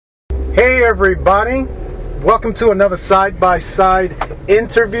Hey everybody, welcome to another side-by-side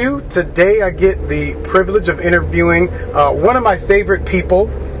interview. Today I get the privilege of interviewing one of my favorite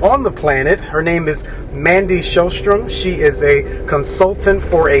people on the planet. Her name is Mandi Sjostrom. She is a consultant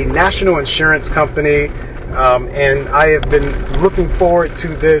for a national insurance company, and I have been looking forward to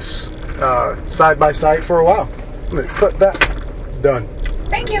this side-by-side for a while. I'm going to put that done.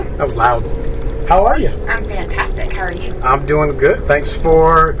 Thank you. That was loud. How are you? I'm fantastic. How are you? I'm doing good. Thanks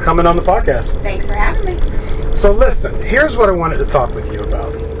for coming on the podcast. Thanks for having me. So listen, here's what I wanted to talk with you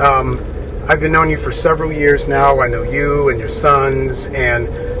about. I've been knowing you for several years now. I know you and your sons, and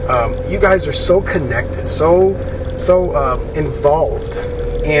you guys are so connected, so involved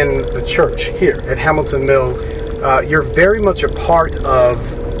in the church here at Hamilton Mill. You're very much a part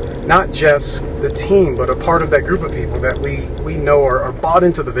of not just the team, but a part of that group of people that we know are bought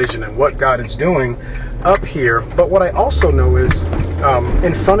into the vision and what God is doing up here. But what I also know is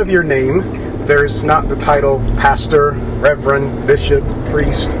in front of your name, there's not the title pastor, reverend, bishop,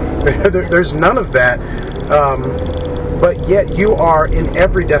 priest. There's none of that. But yet you are, in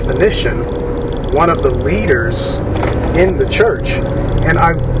every definition, one of the leaders in the church. And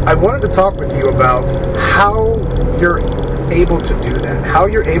I wanted to talk with you about how you're able to do that, how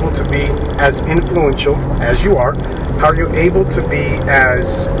you're able to be as influential as you are, how you're able to be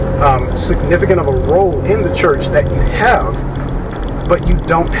as significant of a role in the church that you have, but you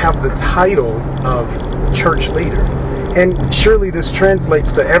don't have the title of church leader. And surely this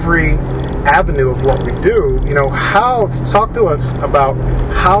translates to every avenue of what we do. You know, talk to us about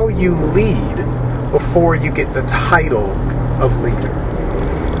how you lead before you get the title of leader.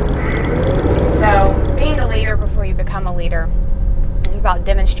 So, being a leader before you become a leader is about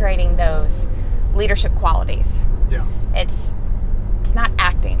demonstrating those leadership qualities. Yeah. It's not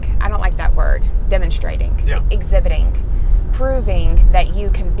acting. I don't like that word. Demonstrating. Yeah. Exhibiting. Proving that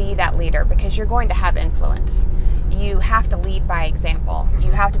you can be that leader, because you're going to have influence. You have to lead by example. Mm-hmm.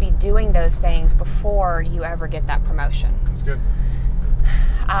 You have to be doing those things before you ever get that promotion. That's good.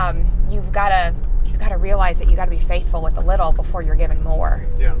 You've got to realize that you got to be faithful with a little before you're given more.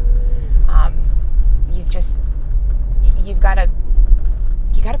 Yeah. You got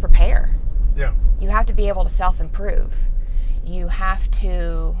to prepare. Yeah. You have to be able to self-improve. You have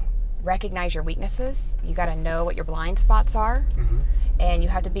to recognize your weaknesses. You got to know what your blind spots are. Mm-hmm. And you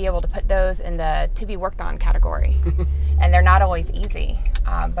have to be able to put those in the to be worked on category. And they're not always easy.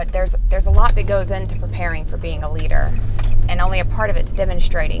 But there's a lot that goes into preparing for being a leader. And only a part of it's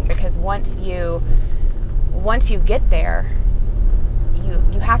demonstrating, because once you get there,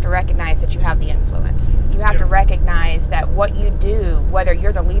 you have to recognize that you have the influence. You have to recognize that what you do, whether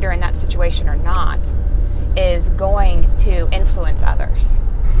you're the leader in that situation or not, is going to influence others.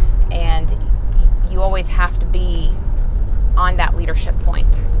 And you always have to be on that leadership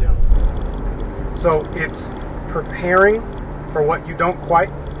point. Yeah. So it's preparing for what you don't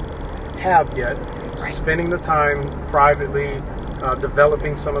quite have yet, right. Spending the time privately,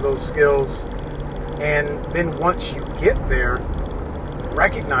 developing some of those skills, and then once you get there,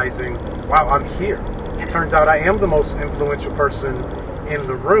 recognizing, wow, I'm here. It turns out I am the most influential person in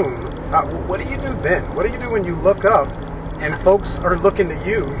the room. What do you do then? What do you do when you look up and folks are looking to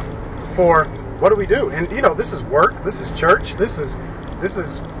you for, what do we do? And you know, this is work, this is church, this is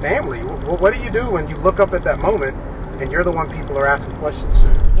family. What do you do when you look up at that moment and you're the one people are asking questions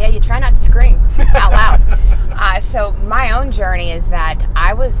to? Yeah, you try not to scream out loud. So my own journey is that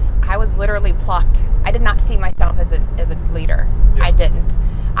I was literally plucked. I did not see myself as a leader. Yeah. I didn't.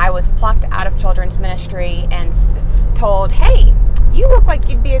 I was plucked out of children's ministry and told, hey, you look like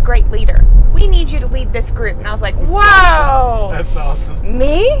you'd be a great leader. We need you to lead this group. And I was like, whoa. That's awesome.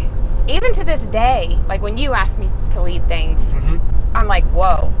 Me? Even to this day, like when you ask me to lead things, mm-hmm. I'm like,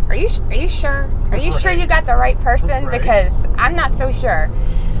 whoa, are you sure? Are you sure you got the right person? Right. Because I'm not so sure.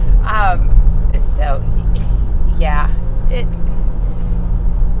 So, yeah. It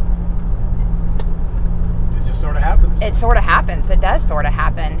just sort of happens. It sort of happens. It does sort of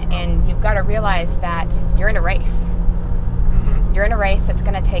happen. And you've got to realize that you're in a race. Mm-hmm. You're in a race that's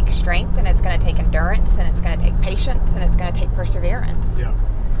going to take strength, and it's going to take endurance, and it's going to take patience, and it's going to take perseverance. Yeah.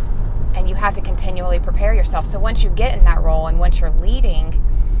 And you have to continually prepare yourself. So once you get in that role and once you're leading,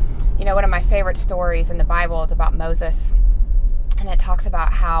 you know, one of my favorite stories in the Bible is about Moses. And it talks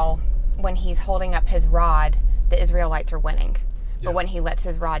about how when he's holding up his rod, the Israelites are winning. Yeah. But when he lets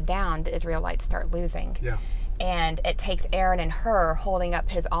his rod down, the Israelites start losing. Yeah. And it takes Aaron and Hur holding up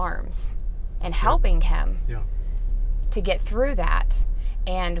his arms and helping him to get through that.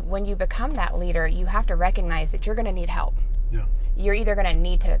 And when you become that leader, you have to recognize that you're going to need help. Yeah. You're either going to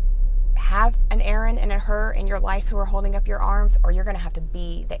need to have an Aaron and a her in your life who are holding up your arms, or you're going to have to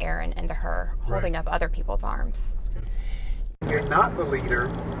be the Aaron and the her holding up other people's arms. That's good. You're not the leader,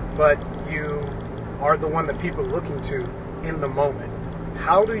 but you are the one that people are looking to in the moment.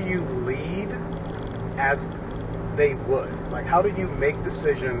 How do you lead as they would? Like, how do you make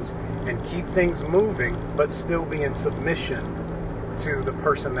decisions and keep things moving, but still be in submission to the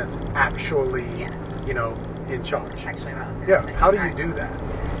person that's actually, in charge? Actually, what I was gonna Yeah. say. How do you do that?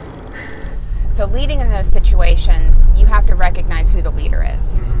 So leading in those situations, you have to recognize who the leader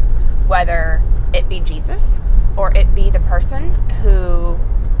is, whether it be Jesus or it be the person who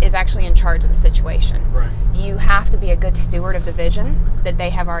is actually in charge of the situation. Right. You have to be a good steward of the vision that they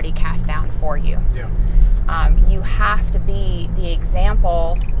have already cast down for you. Yeah. You have to be the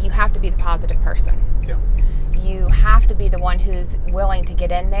example. You have to be the positive person. Yeah. You have to be the one who's willing to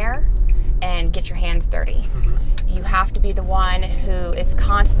get in there and get your hands dirty. You have to be the one who is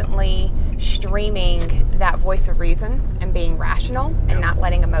constantly streaming that voice of reason and being rational and not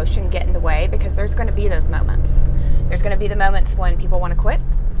letting emotion get in the way, because there's going to be those moments. There's going to be the moments when people want to quit.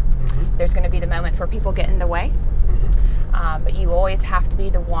 There's going to be the moments where people get in the way. But you always have to be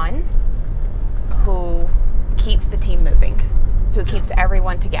the one who keeps the team moving, who keeps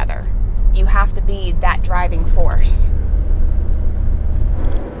everyone together. You have to be that driving force.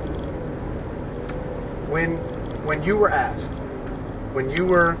 When you were asked, when you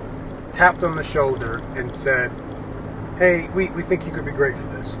were tapped on the shoulder and said, hey, we think you could be great for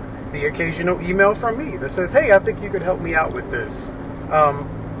this, the occasional email from me that says, hey, I think you could help me out with this,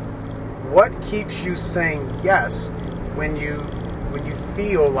 what keeps you saying yes when you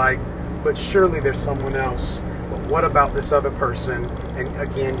feel like, but surely there's someone else, but what about this other person? And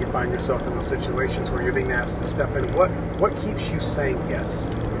again, you find yourself in those situations where you're being asked to step in. What keeps you saying yes?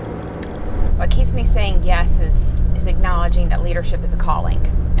 What keeps me saying yes is acknowledging that leadership is a calling.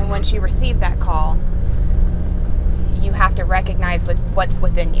 And once you receive that call, you have to recognize what's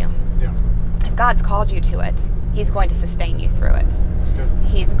within you. Yeah. If God's called you to it, He's going to sustain you through it. That's good.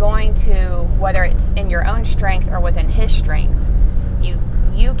 He's going to, whether it's in your own strength or within His strength,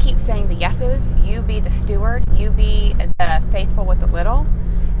 you keep saying the yeses, you be the steward, you be the faithful with the little,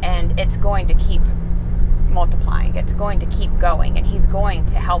 and it's going to keep multiplying. It's going to keep going, and He's going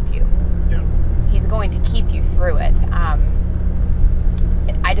to help you. Yeah. He's going to keep you through it.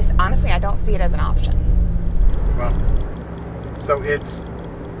 Honestly, I don't see it as an option. Well, so it's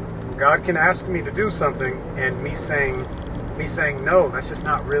God can ask me to do something, and me saying no. That's just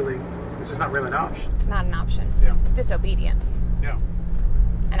not really. It's just not really an option. It's not an option. Yeah. It's disobedience. Yeah.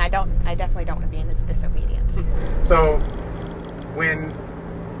 And I definitely don't want to be in this disobedience. So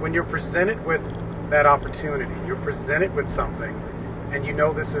when you're presented with that opportunity, you're presented with something, and you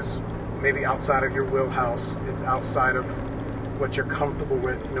know this is maybe outside of your wheelhouse, it's outside of what you're comfortable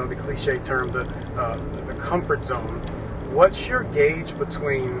with, the cliche term, the comfort zone. What's your gauge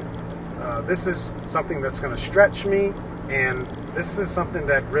between this is something that's going to stretch me, and this is something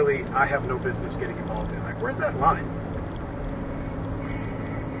that really I have no business getting involved in? Like, where's that line?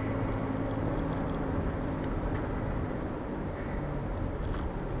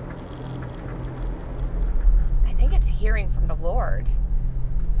 I think it's hearing from the Lord.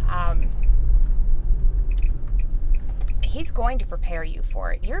 He's going to prepare you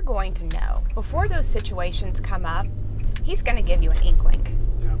for it. You're going to know. Before those situations come up, He's going to give you an inkling.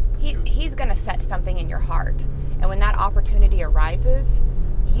 Yeah, He's going to set something in your heart. And when that opportunity arises,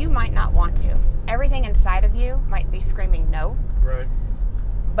 you might not want to. Everything inside of you might be screaming no. right.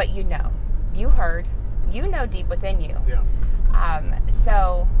 But you know. You heard. You know deep within you. Yeah.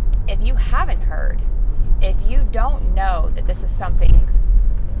 So if you haven't heard, if you don't know that this is something,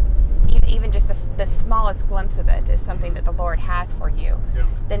 even just the smallest glimpse of it is something that the Lord has for you,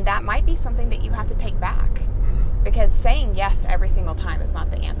 then that might be something that you have to take back. Because saying yes every single time is not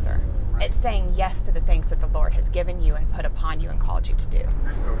the answer. Right. It's saying yes to the things that the Lord has given you and put upon you and called you to do.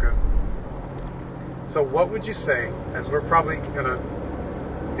 That's so good. So what would you say, as we're probably going to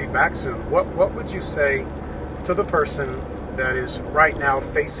be back soon, what would you say to the person that is right now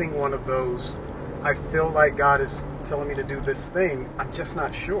facing one of those, I feel like God is telling me to do this thing, I'm just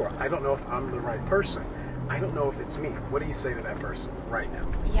not sure. I don't know if I'm the right person. I don't know if it's me. What do you say to that person right now?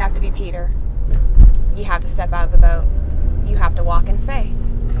 You have to be Peter. You have to step out of the boat. You have to walk in faith.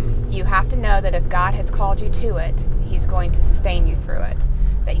 You have to know that if God has called you to it, He's going to sustain you through it.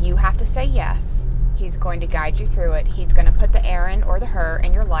 That you have to say yes. He's going to guide you through it. He's going to put the Aaron or the her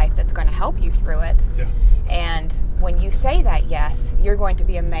in your life that's going to help you through it. Yeah. And when you say that yes, you're going to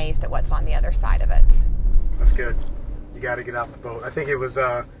be amazed at what's on the other side of it. That's good. You got to get out the boat. I think it was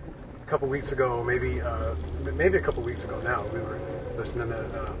a couple weeks ago, maybe a couple weeks ago now, we were listening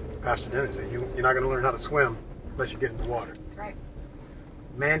to Pastor Dennis said, you're not going to learn how to swim unless you get in the water. That's right.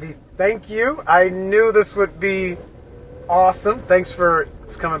 Mandi, thank you. I knew this would be awesome. Thanks for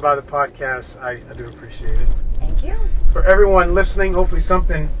coming by the podcast. I do appreciate it. Thank you. For everyone listening, hopefully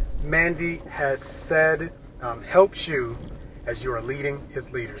something Mandi has said helps you as you are leading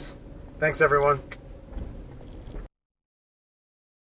his leaders. Thanks, everyone.